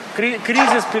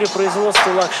Кризис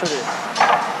перепроизводства лакшери.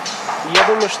 Я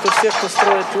думаю, что все, кто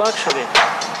строит лакшери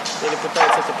или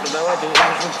пытается это продавать, они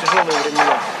живут тяжелые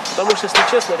времена. Потому что, если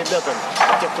честно, ребята,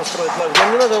 те, кто строит лакшери,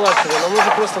 нам не надо лакшери, нам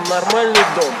нужен просто нормальный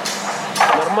дом.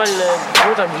 Нормальная,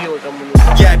 ну там вилла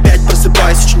кому-нибудь. Я опять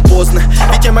просыпаюсь очень поздно,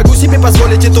 ведь я могу себе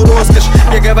позволить эту роскошь.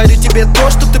 Я говорю тебе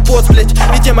то, что ты поц, блять,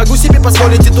 ведь я могу себе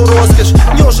позволить эту роскошь.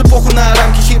 Мне уже похуй на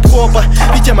рамки хип-хопа,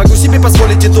 ведь я могу себе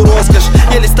позволить эту роскошь.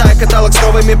 Я листаю каталог с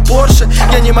новыми Порше,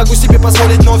 я не могу себе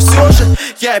позволить, но все же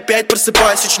я опять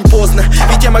просыпаюсь очень поздно,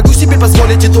 ведь я могу себе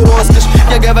позволить эту роскошь.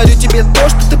 Я говорю тебе то,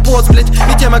 что ты поц, блять,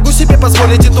 ведь я могу себе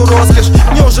позволить эту роскошь.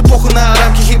 Мне уже похуй на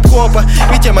рамки хип-хопа,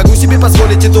 ведь я могу себе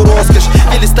позволить эту роскошь.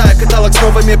 Я листаю каталог с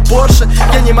новыми Порше,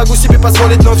 я не могу себе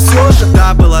позволить, но все же.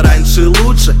 Да, было раньше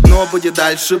лучше, но будет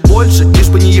дальше больше. Лишь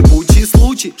бы не ебучий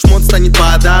случай, шмот станет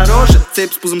подороже,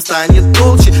 цепь с пузом станет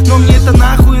толще. Но мне это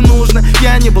нахуй нужно,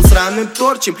 я не был сраным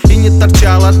торчем и не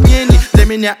торчал от мнений. Для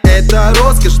меня это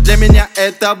роскошь, для меня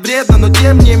это вредно, но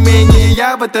тем не менее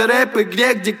я в этой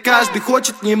рэп-игре, где каждый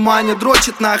хочет внимания,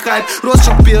 дрочит на хайп,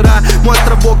 росших пера. Мой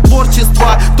островок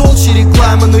творчества толще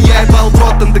рекламы, но я ебал в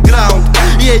рот андеграунд.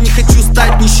 Я не хочу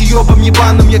стать нищеёбом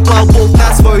ебаным, я клал болт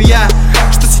на свое я.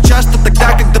 Что сейчас, что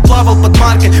тогда, когда плавал под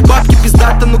маркой. Бабки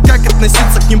пиздата, ну как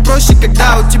относиться к ним проще,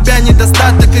 когда у тебя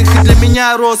недостаток их. И для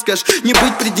меня роскошь не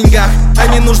быть при деньгах, а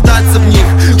не нуждаться в них,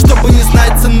 чтобы не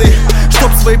знать цены.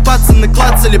 Чтоб свои пацаны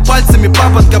клацали пальцами по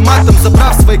банкоматам,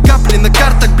 забрав свои капли на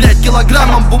картах, блять,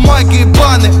 килограммом бумаги и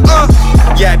баны.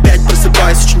 Я опять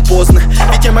просыпаюсь очень поздно,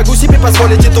 ведь я могу себе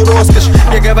позволить эту роскошь.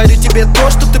 Я говорю тебе то,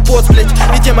 что ты поц, блять,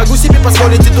 ведь я могу себе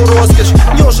позволить эту роскошь.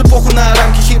 Мне уже похуй на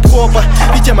рамки хип-хопа,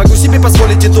 ведь я могу себе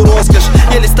позволить эту роскошь.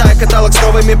 Я листаю каталог с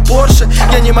новыми Порше,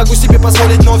 я не могу себе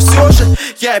позволить, но все же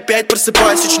я опять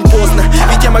просыпаюсь очень поздно,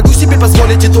 ведь я могу себе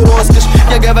позволить эту роскошь.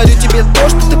 Я говорю тебе то,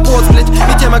 что ты поц, блять,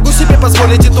 ведь я могу себе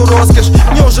позволить эту роскошь.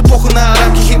 Мне уже похуй на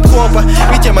рамки хип-хопа,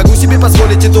 ведь я могу себе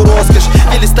позволить эту роскошь.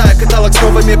 Я листаю каталог с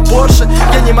новыми Порше,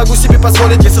 я не могу себе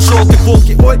позволить. Я сошел как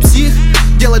волки, ой, псих,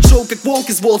 делать шоу как волк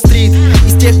из Уолл-стрит.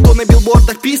 Из тех, кто на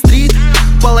билбордах пестрит,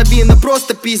 половина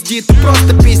просто пиздит, ты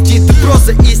просто пиздит, ты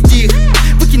проза и стих.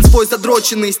 Выкинь свой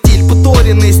задроченный стиль,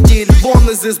 повторенный стиль, вон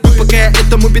из избы, пока я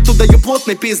этому биту даю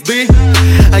плотной пизды.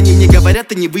 Они мне говорят,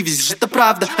 ты не вывезешь, это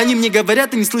правда. Они мне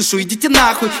говорят, я не слышу, идите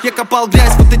нахуй. Я копал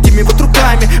грязь вот этими вот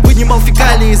руками, вынимал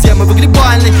фекалии из ямы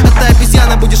выгребальной. А ты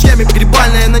обезьяна, будешь в яме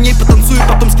погребальной, я на ней потанцую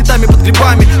потом с китами под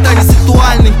грибами. Танец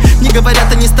ритуальный, мне говорят,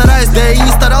 я не стараюсь, да я и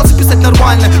не старался писать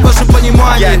нормально, в вашем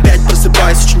понимании. Я опять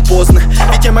просыпаюсь очень поздно,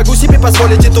 ведь я могу себе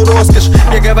позволить эту роскошь.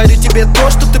 Я говорю тебе то,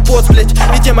 что ты поц, блять,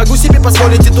 ведь я могу себе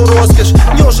позволить эту роскошь.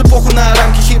 Мне уже похуй на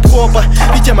рамки хип-хопа,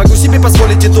 ведь я могу себе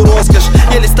позволить эту роскошь.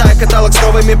 Я листаю каталог с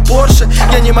новыми Порше,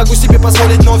 я не могу себе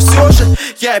позволить, но все же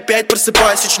я опять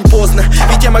просыпаюсь очень поздно,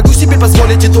 ведь я могу себе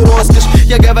позволить эту роскошь.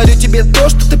 Я говорю тебе то,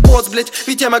 что ты поц, блять,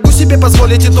 ведь я могу себе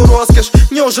позволить эту роскошь.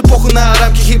 Мне уже похуй на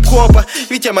рамки хип-хопа,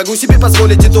 ведь я могу себе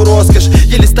позволить эту роскошь.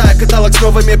 Я листаю каталог с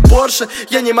новыми Порше,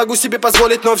 я не могу себе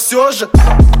позволить, но все же